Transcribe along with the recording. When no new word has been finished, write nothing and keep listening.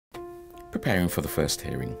Preparing for the first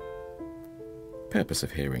hearing. Purpose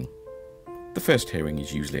of hearing. The first hearing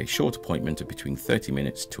is usually a short appointment of between 30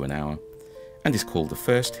 minutes to an hour and is called the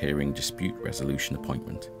First Hearing Dispute Resolution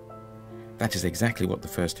Appointment. That is exactly what the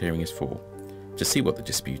first hearing is for, to see what the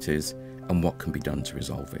dispute is and what can be done to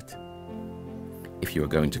resolve it. If you are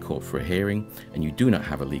going to court for a hearing and you do not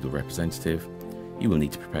have a legal representative, you will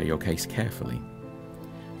need to prepare your case carefully.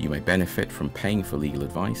 You may benefit from paying for legal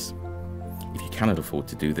advice. If you cannot afford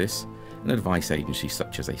to do this, an advice agency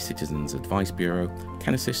such as a Citizens Advice Bureau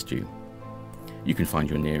can assist you. You can find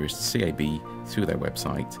your nearest CAB through their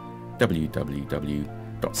website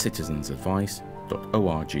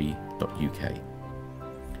www.citizensadvice.org.uk.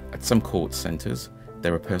 At some court centres,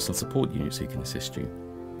 there are personal support units who can assist you.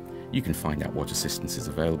 You can find out what assistance is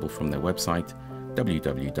available from their website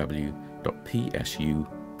www.psu.org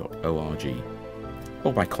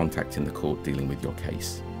or by contacting the court dealing with your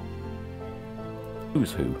case.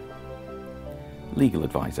 Who's who? Legal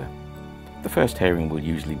advisor. The first hearing will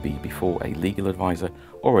usually be before a legal advisor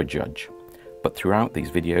or a judge, but throughout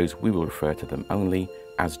these videos we will refer to them only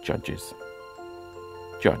as judges.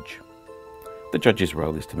 Judge. The judge's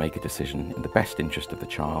role is to make a decision in the best interest of the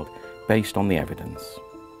child based on the evidence.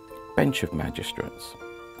 Bench of magistrates.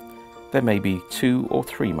 There may be 2 or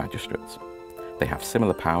 3 magistrates. They have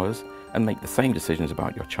similar powers and make the same decisions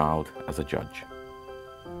about your child as a judge.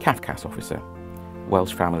 Cafcass officer.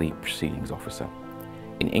 Welsh Family Proceedings Officer.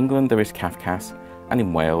 In England there is Cafcass, and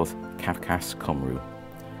in Wales, Cafcass Cymru.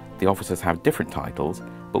 The officers have different titles,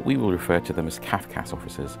 but we will refer to them as Cafcass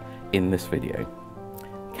officers in this video.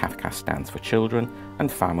 Cafcass stands for Children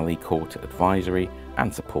and Family Court Advisory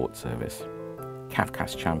and Support Service.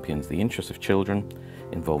 Cafcass champions the interests of children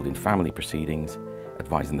involved in family proceedings,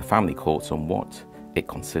 advising the family courts on what it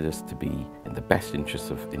considers to be in the best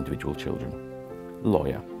interests of individual children.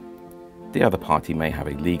 Lawyer. The other party may have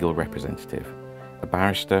a legal representative, a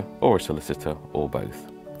barrister or a solicitor or both,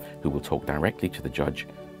 who will talk directly to the judge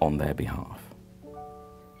on their behalf.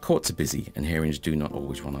 Courts are busy and hearings do not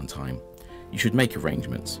always run on time. You should make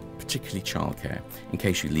arrangements, particularly childcare, in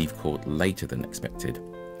case you leave court later than expected.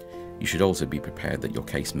 You should also be prepared that your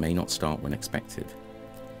case may not start when expected.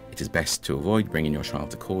 It is best to avoid bringing your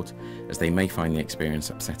child to court, as they may find the experience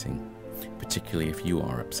upsetting, particularly if you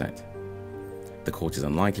are upset. The court is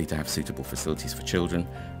unlikely to have suitable facilities for children,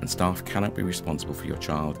 and staff cannot be responsible for your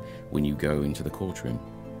child when you go into the courtroom.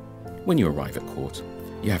 When you arrive at court,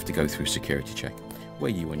 you have to go through security check, where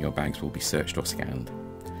you and your bags will be searched or scanned.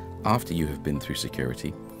 After you have been through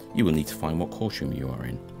security, you will need to find what courtroom you are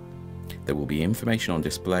in. There will be information on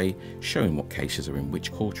display showing what cases are in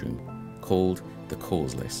which courtroom, called the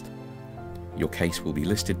cause list. Your case will be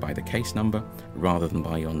listed by the case number rather than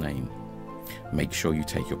by your name. Make sure you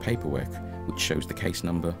take your paperwork, which shows the case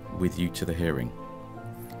number, with you to the hearing.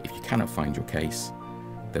 If you cannot find your case,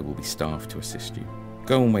 there will be staff to assist you.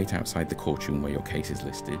 Go and wait outside the courtroom where your case is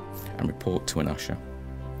listed and report to an usher.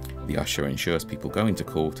 The usher ensures people go into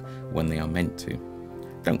court when they are meant to.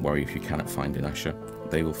 Don't worry if you cannot find an usher,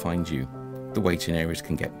 they will find you. The waiting areas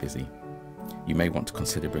can get busy. You may want to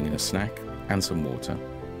consider bringing a snack and some water.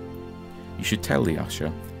 You should tell the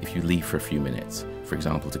usher if you leave for a few minutes, for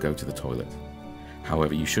example to go to the toilet.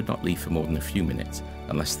 However, you should not leave for more than a few minutes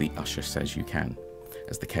unless the usher says you can,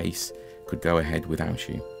 as the case could go ahead without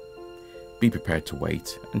you. Be prepared to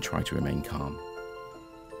wait and try to remain calm.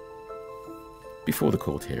 Before the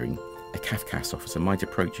court hearing, a Cafcass officer might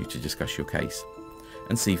approach you to discuss your case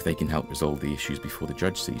and see if they can help resolve the issues before the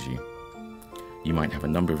judge sees you. You might have a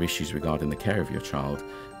number of issues regarding the care of your child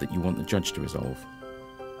that you want the judge to resolve.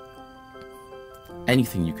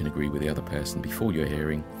 Anything you can agree with the other person before your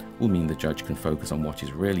hearing will mean the judge can focus on what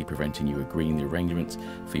is really preventing you agreeing the arrangements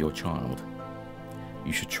for your child.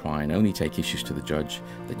 You should try and only take issues to the judge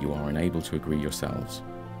that you are unable to agree yourselves.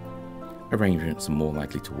 Arrangements are more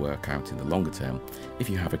likely to work out in the longer term if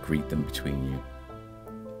you have agreed them between you.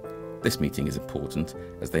 This meeting is important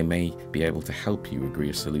as they may be able to help you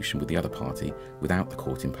agree a solution with the other party without the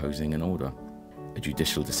court imposing an order. A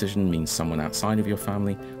judicial decision means someone outside of your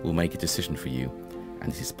family will make a decision for you,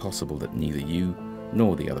 and it is possible that neither you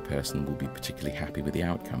nor the other person will be particularly happy with the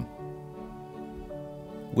outcome.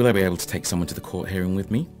 Will I be able to take someone to the court hearing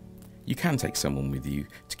with me? You can take someone with you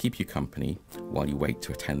to keep you company while you wait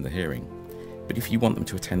to attend the hearing, but if you want them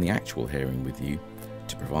to attend the actual hearing with you,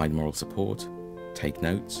 to provide moral support, take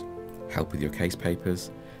notes, help with your case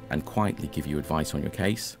papers, and quietly give you advice on your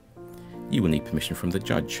case, you will need permission from the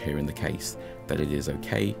judge hearing the case that it is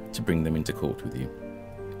okay to bring them into court with you.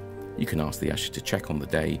 You can ask the usher to check on the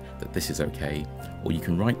day that this is okay, or you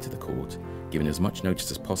can write to the court, giving as much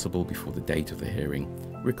notice as possible before the date of the hearing,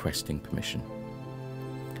 requesting permission.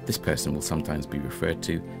 This person will sometimes be referred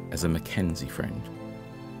to as a Mackenzie friend.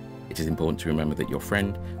 It is important to remember that your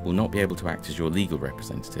friend will not be able to act as your legal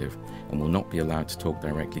representative and will not be allowed to talk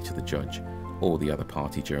directly to the judge or the other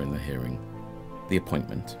party during the hearing. The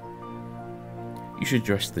appointment. You should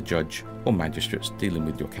address the judge or magistrates dealing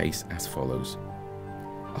with your case as follows.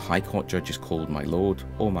 A High Court judge is called my lord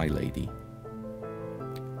or my lady.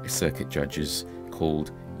 A circuit judge is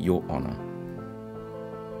called your honour.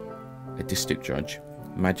 A district judge,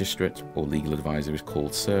 magistrate or legal advisor is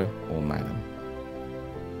called sir or madam.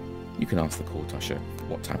 You can ask the court usher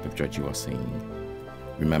what type of judge you are seeing.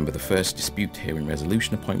 Remember, the first dispute hearing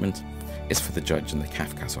resolution appointment is for the judge and the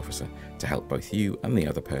Cafcass officer to help both you and the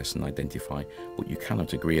other person identify what you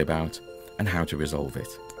cannot agree about and how to resolve it.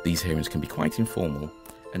 These hearings can be quite informal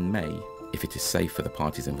and may, if it is safe for the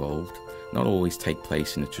parties involved, not always take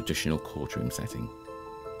place in a traditional courtroom setting.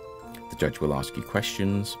 The judge will ask you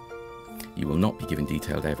questions. You will not be given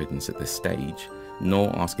detailed evidence at this stage,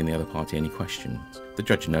 nor asking the other party any questions. The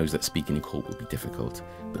judge knows that speaking in court will be difficult,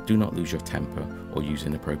 but do not lose your temper or use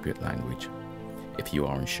inappropriate language. If you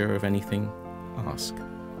are unsure of anything, ask.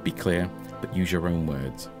 Be clear, but use your own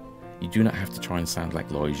words. You do not have to try and sound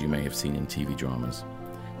like lawyers you may have seen in TV dramas.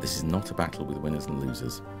 This is not a battle with winners and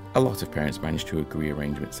losers. A lot of parents manage to agree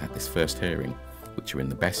arrangements at this first hearing, which are in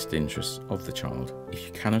the best interests of the child. If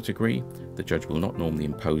you cannot agree, the judge will not normally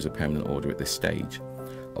impose a permanent order at this stage,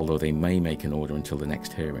 although they may make an order until the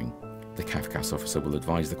next hearing. The Cafcass officer will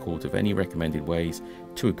advise the court of any recommended ways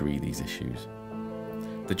to agree these issues.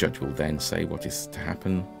 The judge will then say what is to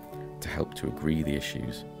happen to help to agree the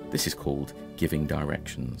issues. This is called giving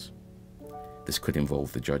directions. This could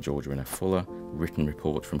involve the judge ordering a fuller written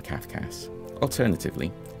report from Cafcass.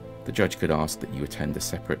 Alternatively, the judge could ask that you attend a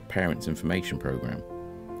separate parents' information program.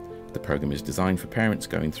 The program is designed for parents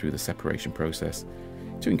going through the separation process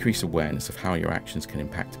to increase awareness of how your actions can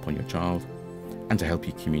impact upon your child and to help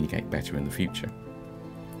you communicate better in the future.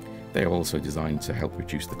 They are also designed to help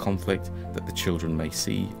reduce the conflict that the children may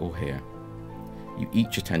see or hear. You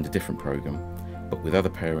each attend a different program, but with other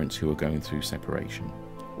parents who are going through separation.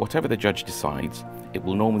 Whatever the judge decides, it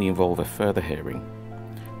will normally involve a further hearing.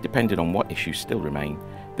 Depending on what issues still remain,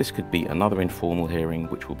 this could be another informal hearing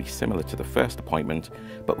which will be similar to the first appointment,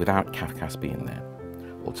 but without Cafcass being there.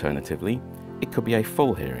 Alternatively, it could be a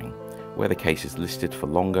full hearing, where the case is listed for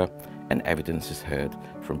longer and evidence is heard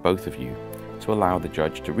from both of you to allow the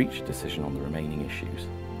judge to reach a decision on the remaining issues.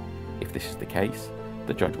 If this is the case,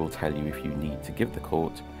 the judge will tell you if you need to give the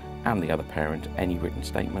court and the other parent any written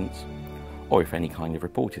statements, or if any kind of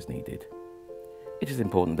report is needed. It is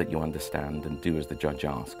important that you understand and do as the judge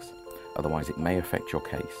asks, otherwise it may affect your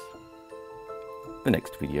case. The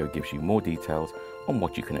next video gives you more details on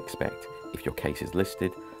what you can expect if your case is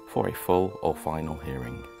listed for a full or final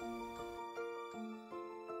hearing.